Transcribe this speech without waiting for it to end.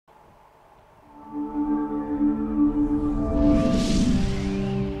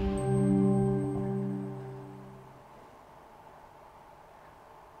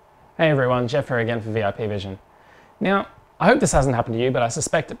Hey everyone, Jeff here again for VIP Vision. Now, I hope this hasn't happened to you, but I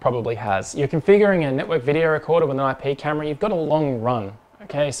suspect it probably has. You're configuring a network video recorder with an IP camera, you've got a long run,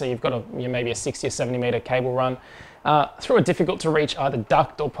 okay? So you've got maybe a 60 or 70 meter cable run through a difficult to reach either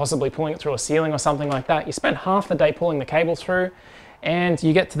duct or possibly pulling it through a ceiling or something like that. You spend half the day pulling the cable through and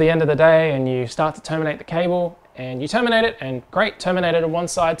you get to the end of the day and you start to terminate the cable and you terminate it and great, terminate it at one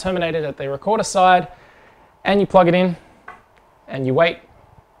side, terminate it at the recorder side, and you plug it in and you wait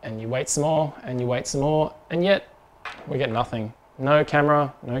some more, and you wait some more, and yet we get nothing. No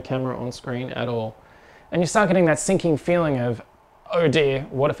camera on screen at all. And you start getting that sinking feeling of, oh dear,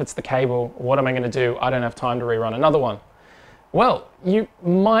 what if it's the cable? What am I going to do? I don't have time to rerun another one. Well, you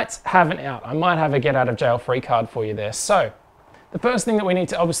might have an out. I might have a get out of jail free card for you there. So the first thing that we need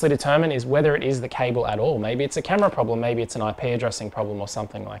to obviously determine is whether it is the cable at all. Maybe it's a camera problem, maybe it's an IP addressing problem or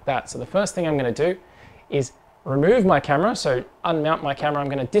something like that. So the first thing I'm going to do is remove my camera, so unmount my camera, I'm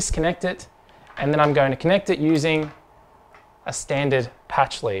going to disconnect it, and then I'm going to connect it using a standard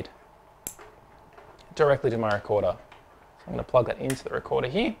patch lead directly to my recorder. So I'm going to plug that into the recorder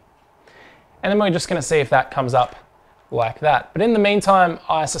here, and then we're just going to see if that comes up like that. But in the meantime,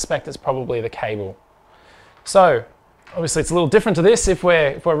 I suspect it's probably the cable. So obviously it's a little different to this if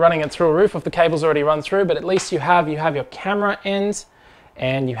we're running it through a roof, if the cable's already run through, but at least you have your camera ends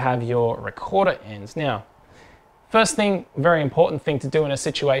and you have your recorder ends. Now, first thing, very important thing to do in a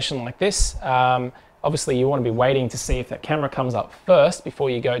situation like this, obviously you want to be waiting to see if that camera comes up first before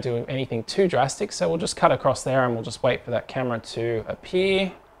you go do anything too drastic. So we'll just cut across there and we'll just wait for that camera to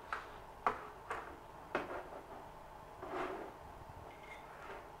appear.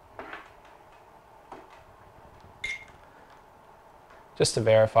 Just to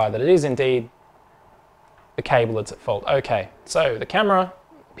verify that it is indeed the cable that's at fault. Okay, so the camera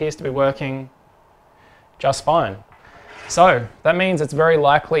appears to be working just fine. So that means it's very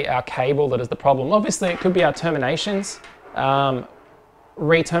likely our cable that is the problem. Obviously it could be our terminations.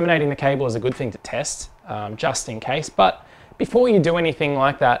 Re-terminating the cable is a good thing to test, just in case. But before you do anything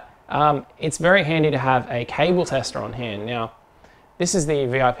like that, it's very handy to have a cable tester on hand. Now, this is the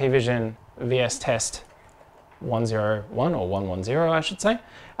VIP Vision VS Test 101 or 110, I should say.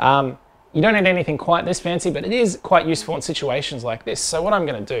 You don't need anything quite this fancy, but it is quite useful in situations like this. So what I'm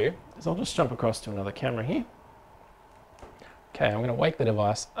going to do is I'll just jump across to another camera here. Okay, I'm going to wake the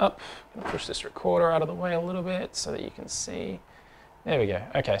device up. I'm going to push this recorder out of the way a little bit so that you can see. There we go.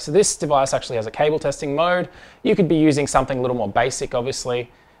 Okay, so this device actually has a cable testing mode. You could be using something a little more basic, obviously.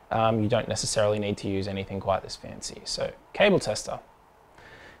 You don't necessarily need to use anything quite this fancy. So, cable tester.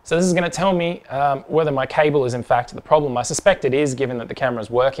 So this is going to tell me whether my cable is in fact the problem. I suspect it is, given that the camera is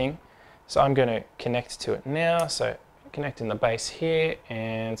working. So I'm going to connect to it now. So connecting the base here,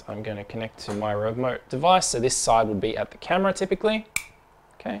 and I'm going to connect to my remote device. So this side would be at the camera typically.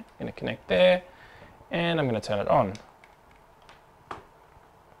 Okay, I'm going to connect there, and I'm going to turn it on.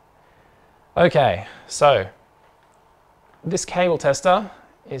 Okay, so this cable tester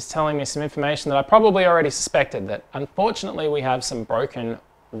is telling me some information that I probably already suspected, that unfortunately we have some broken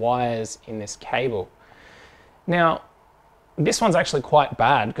wires in this cable. Now, this one's actually quite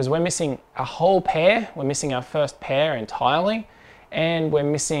bad because we're missing a whole pair. We're missing our first pair entirely, and we're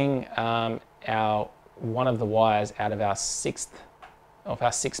missing one of the wires out of our sixth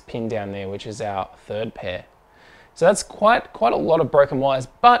pin down there, which is our third pair. So that's quite a lot of broken wires,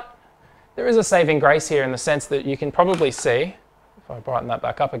 but there is a saving grace here in the sense that you can probably see, if I brighten that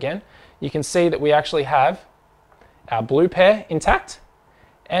back up again, you can see that we actually have our blue pair intact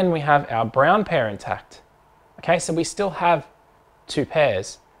and we have our brown pair intact. Okay, so we still have two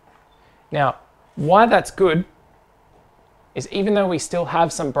pairs. Now, why that's good is even though we still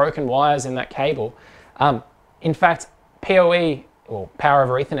have some broken wires in that cable, in fact, PoE, or Power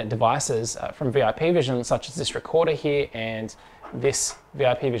over Ethernet devices from VIP Vision, such as this recorder here and this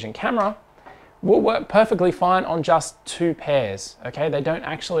VIP Vision camera, will work perfectly fine on just two pairs. Okay, they don't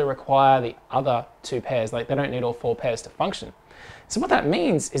actually require the other two pairs. Like, they don't need all four pairs to function. So what that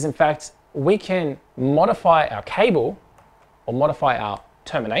means is, in fact, we can modify our cable, or modify our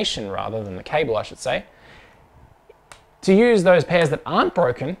termination rather than the cable, I should say, to use those pairs that aren't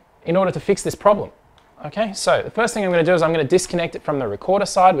broken in order to fix this problem. Okay, so the first thing I'm going to do is I'm going to disconnect it from the recorder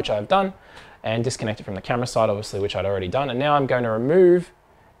side, which I've done, and disconnect it from the camera side, obviously, which I'd already done. And now I'm going to remove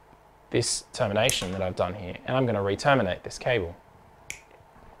this termination that I've done here, and I'm going to re-terminate this cable.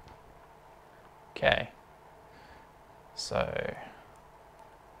 Okay, so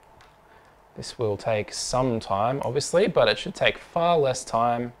this will take some time, obviously, but it should take far less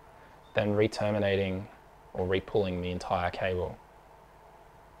time than re-terminating or re-pulling the entire cable.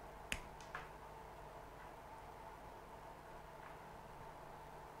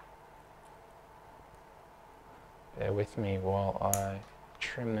 Bear with me while I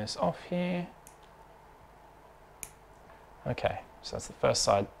trim this off here. Okay, so that's the first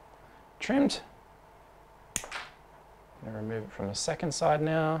side trimmed. I'm going to remove it from the second side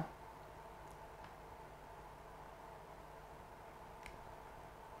now.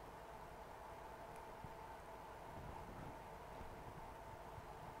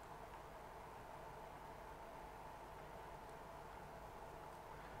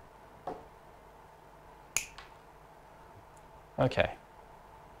 Okay,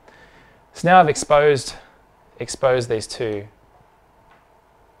 so now I've exposed these two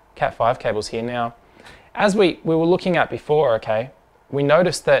Cat5 cables here. Now, as we were looking at before, okay, we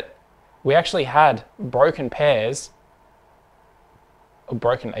noticed that we actually had broken pairs, or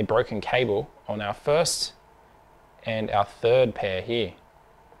a broken cable on our first and our third pair here.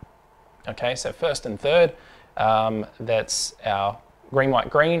 Okay, so first and third, that's our green,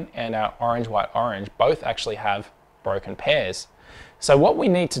 white, green, and our orange, white, orange, both actually have broken pairs. So what we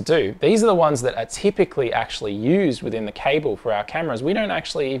need to do, these are the ones that are typically actually used within the cable for our cameras. We don't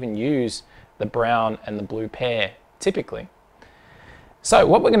actually even use the brown and the blue pair typically. So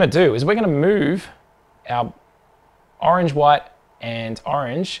what we're going to do is we're going to move our orange, white, and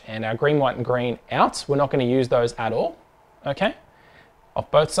orange and our green, white, and green out. We're not going to use those at all, okay,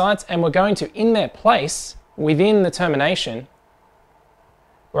 off both sides. And we're going to, in their place, within the termination,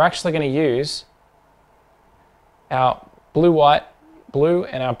 we're actually going to use our blue, white, blue,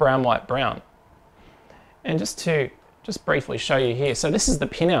 and our brown, white, brown. And just briefly show you here. So this is the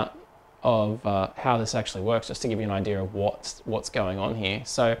pinout of how this actually works, just to give you an idea of what's going on here.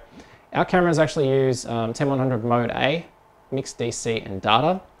 So our cameras actually use 10100 mode A, mixed DC and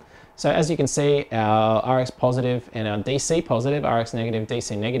data. So as you can see, our RX positive and our DC positive, RX negative,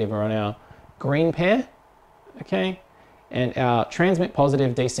 DC negative are on our green pair, okay? And our transmit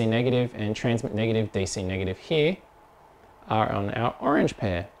positive, DC negative, and transmit negative, DC negative here are on our orange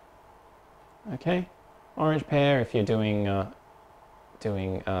pair, okay? Orange pair if you're doing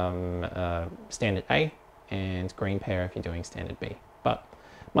standard A, and green pair if you're doing standard B. But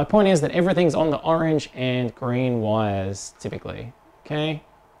my point is that everything's on the orange and green wires typically, okay?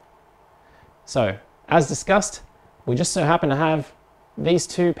 So as discussed, we just so happen to have these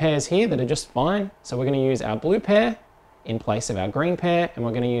two pairs here that are just fine. So we're going to use our blue pair in place of our green pair, and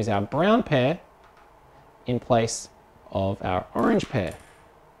we're going to use our brown pair in place of our orange pair.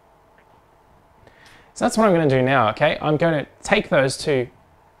 So that's what I'm going to do now, okay? I'm going to take those two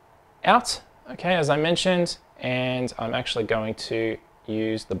out, okay, as I mentioned, and I'm actually going to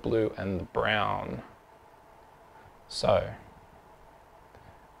use the blue and the brown. So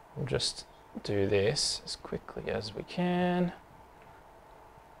we'll just do this as quickly as we can.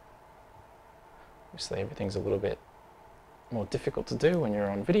 Obviously everything's a little bit more difficult to do when you're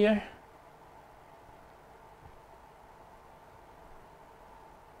on video.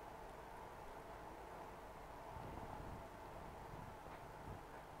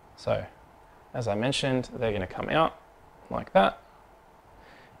 So, as I mentioned, they're going to come out like that.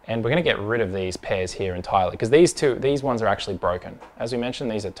 And we're going to get rid of these pairs here entirely, because these ones are actually broken. As we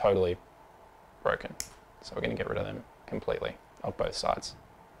mentioned, these are totally broken. So we're going to get rid of them completely, of both sides.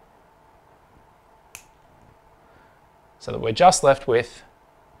 So that we're just left with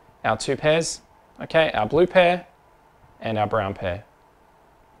our two pairs, okay, our blue pair and our brown pair.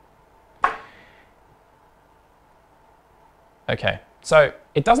 Okay, so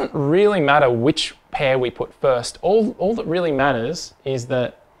it doesn't really matter which pair we put first. All that really matters is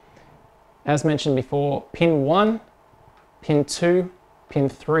that, as mentioned before, pin 1, pin 2, pin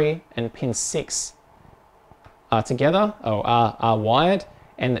 3, and pin 6 are together, or are wired,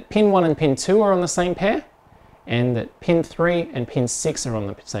 and that pin 1 and pin 2 are on the same pair, and that pin 3 and pin 6 are on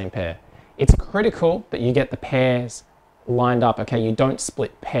the same pair. It's critical that you get the pairs lined up, okay? You don't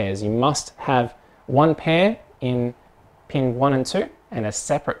split pairs. You must have one pair in pin 1 and 2 and a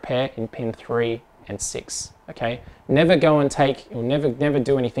separate pair in pin 3 and 6, okay? Never go and take, or never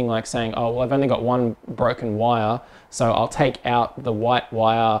do anything like saying, oh, well, I've only got one broken wire, so I'll take out the white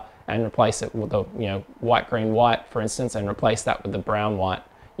wire and replace it with the, white, green, white, for instance, and replace that with the brown, white.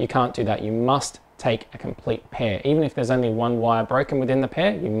 You can't do that. You must take a complete pair. Even if there's only one wire broken within the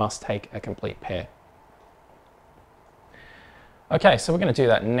pair, you must take a complete pair. Okay, so we're going to do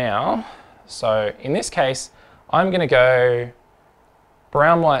that now. So in this case, I'm going to go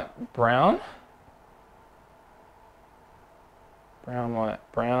brown, white, brown, brown, white,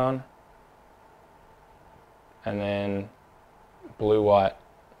 brown, and then blue, white,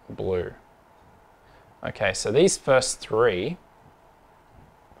 blue. Okay, so these first three,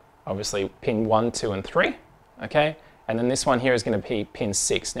 obviously pin 1, 2, and 3, okay? And then this one here is going to be pin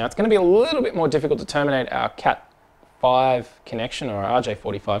 6. Now it's going to be a little bit more difficult to terminate our Cat RJ45 connection, or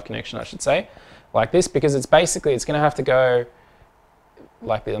RJ45 connection, I should say, like this, because it's basically, it's going to have to go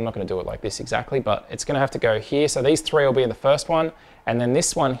like this. I'm not going to do it like this exactly, but it's going to have to go here. So these three will be in the first one, and then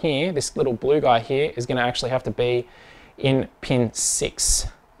this one here, this little blue guy here, is going to actually have to be in pin 6.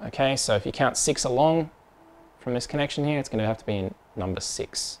 Okay, so if you count 6 along from this connection here, it's going to have to be in number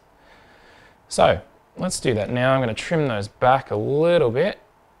 6. So let's do that now. I'm going to trim those back a little bit.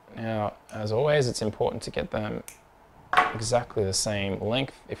 Now, as always, it's important to get them exactly the same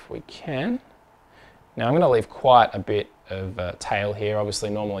length if we can. Now I'm going to leave quite a bit of tail here. Obviously,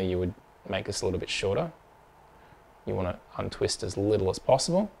 normally you would make this a little bit shorter. You want to untwist as little as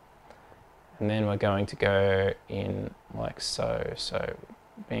possible. And then we're going to go in like so. So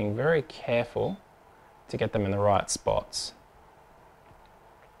being very careful to get them in the right spots.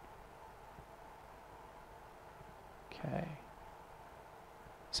 Okay.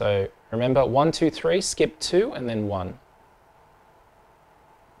 So remember 1, 2, 3, skip 2 and then 1.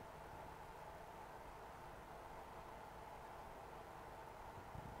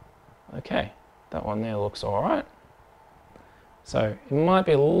 Okay, that one there looks all right. So it might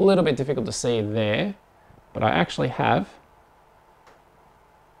be a little bit difficult to see there, but I actually have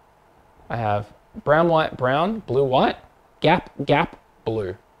brown, white, brown, blue, white, gap, gap,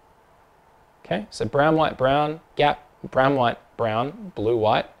 blue. Okay, so brown, white, brown, gap, brown, white, brown, blue,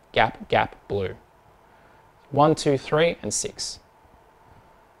 white, gap, gap, blue. 1, 2, 3, and 6.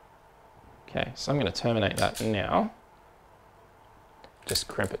 Okay, so I'm going to terminate that now. Just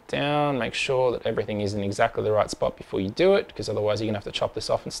crimp it down, make sure that everything is in exactly the right spot before you do it, because otherwise you're going to have to chop this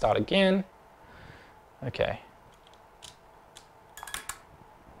off and start again. Okay.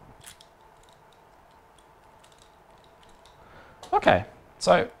 Okay,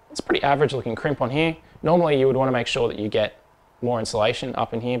 so it's a pretty average looking crimp on here. Normally you would want to make sure that you get more insulation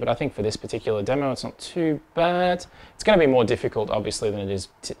up in here, but I think for this particular demo it's not too bad. It's going to be more difficult obviously than it is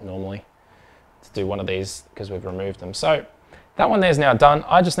normally to do one of these because we've removed them. So that one there is now done.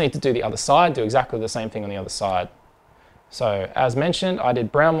 I just need to do the other side, do exactly the same thing on the other side. So as mentioned, I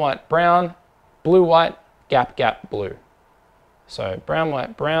did brown, white, brown, blue, white, gap, gap, blue. So brown,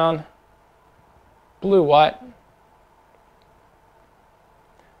 white, brown, blue, white,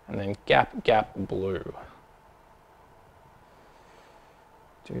 and then gap, gap, blue.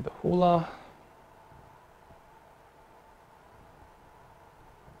 Do the hula.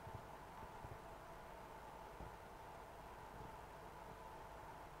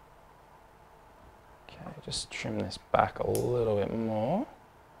 Okay, just trim this back a little bit more.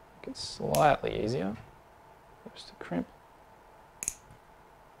 Make it slightly easier. Just to crimp.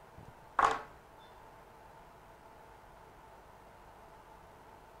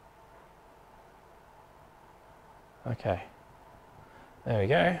 Okay, there we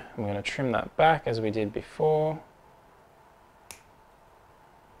go. I'm going to trim that back as we did before.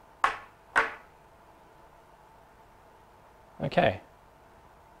 Okay.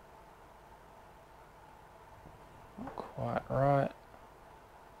 Not quite right.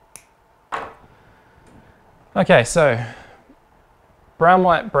 Okay, so brown,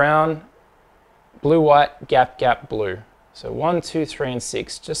 white, brown, blue, white, gap, gap, blue. So 1, 2, 3, and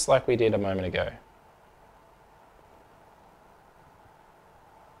 6, just like we did a moment ago.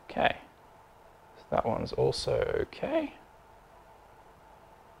 Okay, so that one's also okay.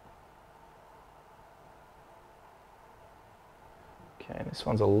 Okay, this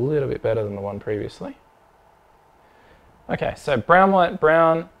one's a little bit better than the one previously. Okay, so brown, white,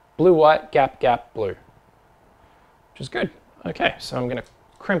 brown, blue, white, gap, gap, blue, which is good. Okay, so I'm going to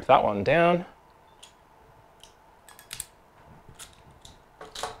crimp that one down.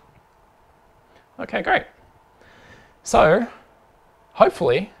 Okay, great. So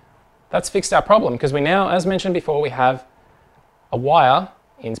hopefully that's fixed our problem, because we now, as mentioned before, we have a wire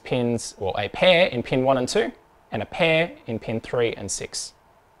in pins, well, a pair in pin 1 and 2, and a pair in pin 3 and 6.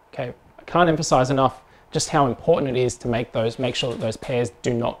 Okay, I can't emphasize enough just how important it is to make sure that those pairs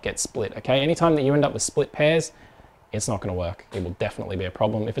do not get split. Okay, anytime that you end up with split pairs, it's not going to work. It will definitely be a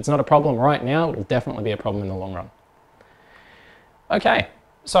problem. If it's not a problem right now, it will definitely be a problem in the long run. Okay,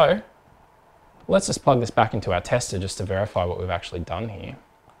 so let's just plug this back into our tester just to verify what we've actually done here.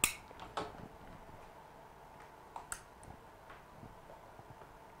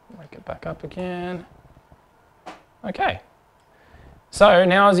 Wake it back up again. Okay, so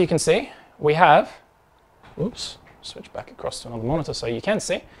now as you can see, we have, oops, switch back across to another monitor so you can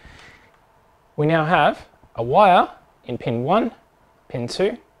see, we now have a wire in pin 1, pin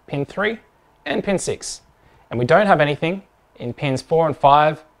 2, pin 3, and pin 6. And we don't have anything in pins 4 and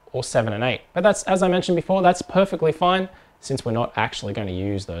 5, or 7 and 8. But that's, as I mentioned before, that's perfectly fine since we're not actually going to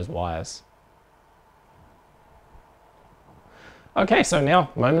use those wires. Okay, so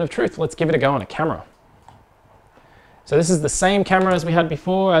now, moment of truth. Let's give it a go on a camera. So this is the same camera as we had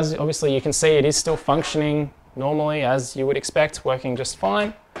before. As obviously you can see, it is still functioning normally as you would expect, working just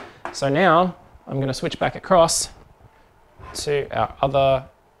fine. So now I'm going to switch back across to our other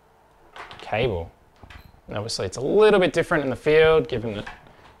cable. And obviously it's a little bit different in the field, given that,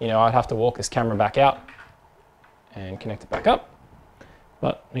 you know, I'd have to walk this camera back out and connect it back up.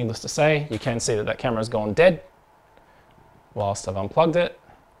 But needless to say, you can see that that camera's gone dead whilst I've unplugged it.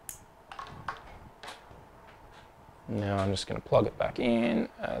 Now I'm just going to plug it back in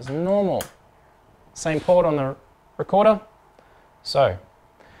as normal. Same port on the recorder. So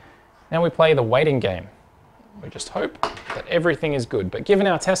now we play the waiting game. We just hope that everything is good. But given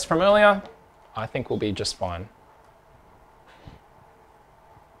our test from earlier, I think we'll be just fine.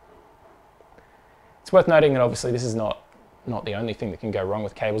 It's worth noting that obviously this is not the only thing that can go wrong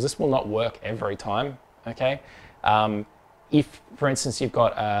with cables. This will not work every time, okay? If, for instance, you've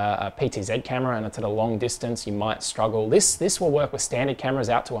got a PTZ camera and it's at a long distance, you might struggle. This will work with standard cameras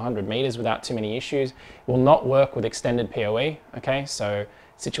out to 100 meters without too many issues. It will not work with extended PoE, okay? So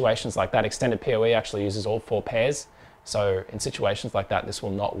situations like that, extended PoE actually uses all 4 pairs. So in situations like that, this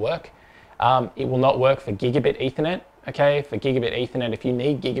will not work. It will not work for Gigabit Ethernet, okay? For Gigabit Ethernet, if you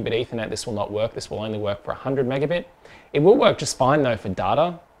need Gigabit Ethernet, this will not work. This will only work for 100 megabit. It will work just fine though for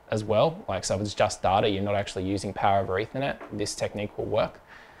data as well. Like, so if it's just data, you're not actually using power over Ethernet, this technique will work.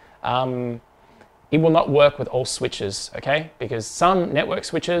 It will not work with all switches, okay? Because some network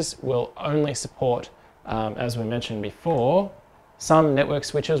switches will only support, as we mentioned before, some network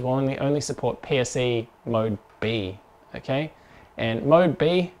switches will only support PSE mode B, okay? And mode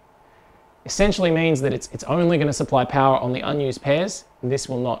B essentially means that it's only going to supply power on the unused pairs. This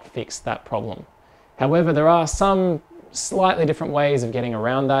will not fix that problem. However, there are some slightly different ways of getting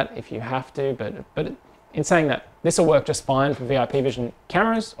around that if you have to, but in saying that, this will work just fine for VIP Vision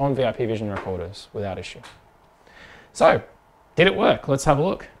cameras on VIP Vision recorders without issue. So, did it work? Let's have a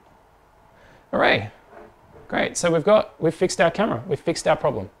look. Hooray. Great, so we've fixed our camera, we've fixed our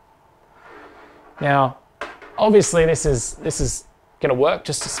problem. Now, obviously this is gonna work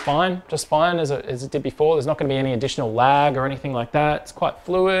just fine as it did before. There's not gonna be any additional lag or anything like that. It's quite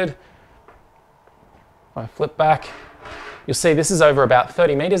fluid. If I flip back, you'll see this is over about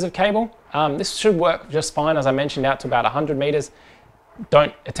 30 meters of cable. This should work just fine, as I mentioned, out to about 100 meters.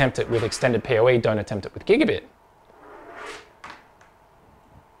 Don't attempt it with extended PoE, don't attempt it with Gigabit.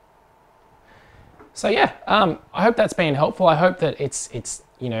 So yeah, I hope that's been helpful. I hope that it's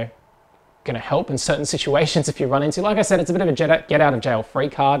you know, going to help in certain situations if you run into, like I said, it's a bit of a get out of jail free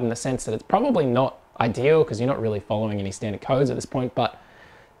card in the sense that it's probably not ideal because you're not really following any standard codes at this point, but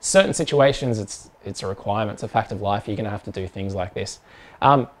certain situations it's a requirement, it's a fact of life. You're going to have to do things like this.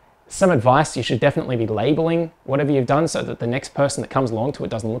 Some advice, you should definitely be labeling whatever you've done so that the next person that comes along to it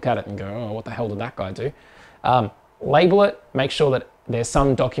doesn't look at it and go, oh, what the hell did that guy do? Label it, make sure that there's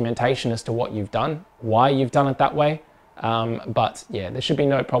some documentation as to what you've done, why you've done it that way. But yeah, there should be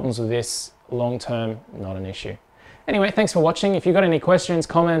no problems with this long term, not an issue. Anyway, thanks for watching. If you've got any questions,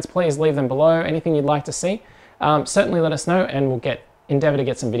 comments, please leave them below. Anything you'd like to see, certainly let us know and we'll endeavor to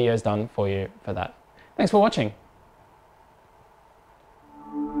get some videos done for you for that. Thanks for watching.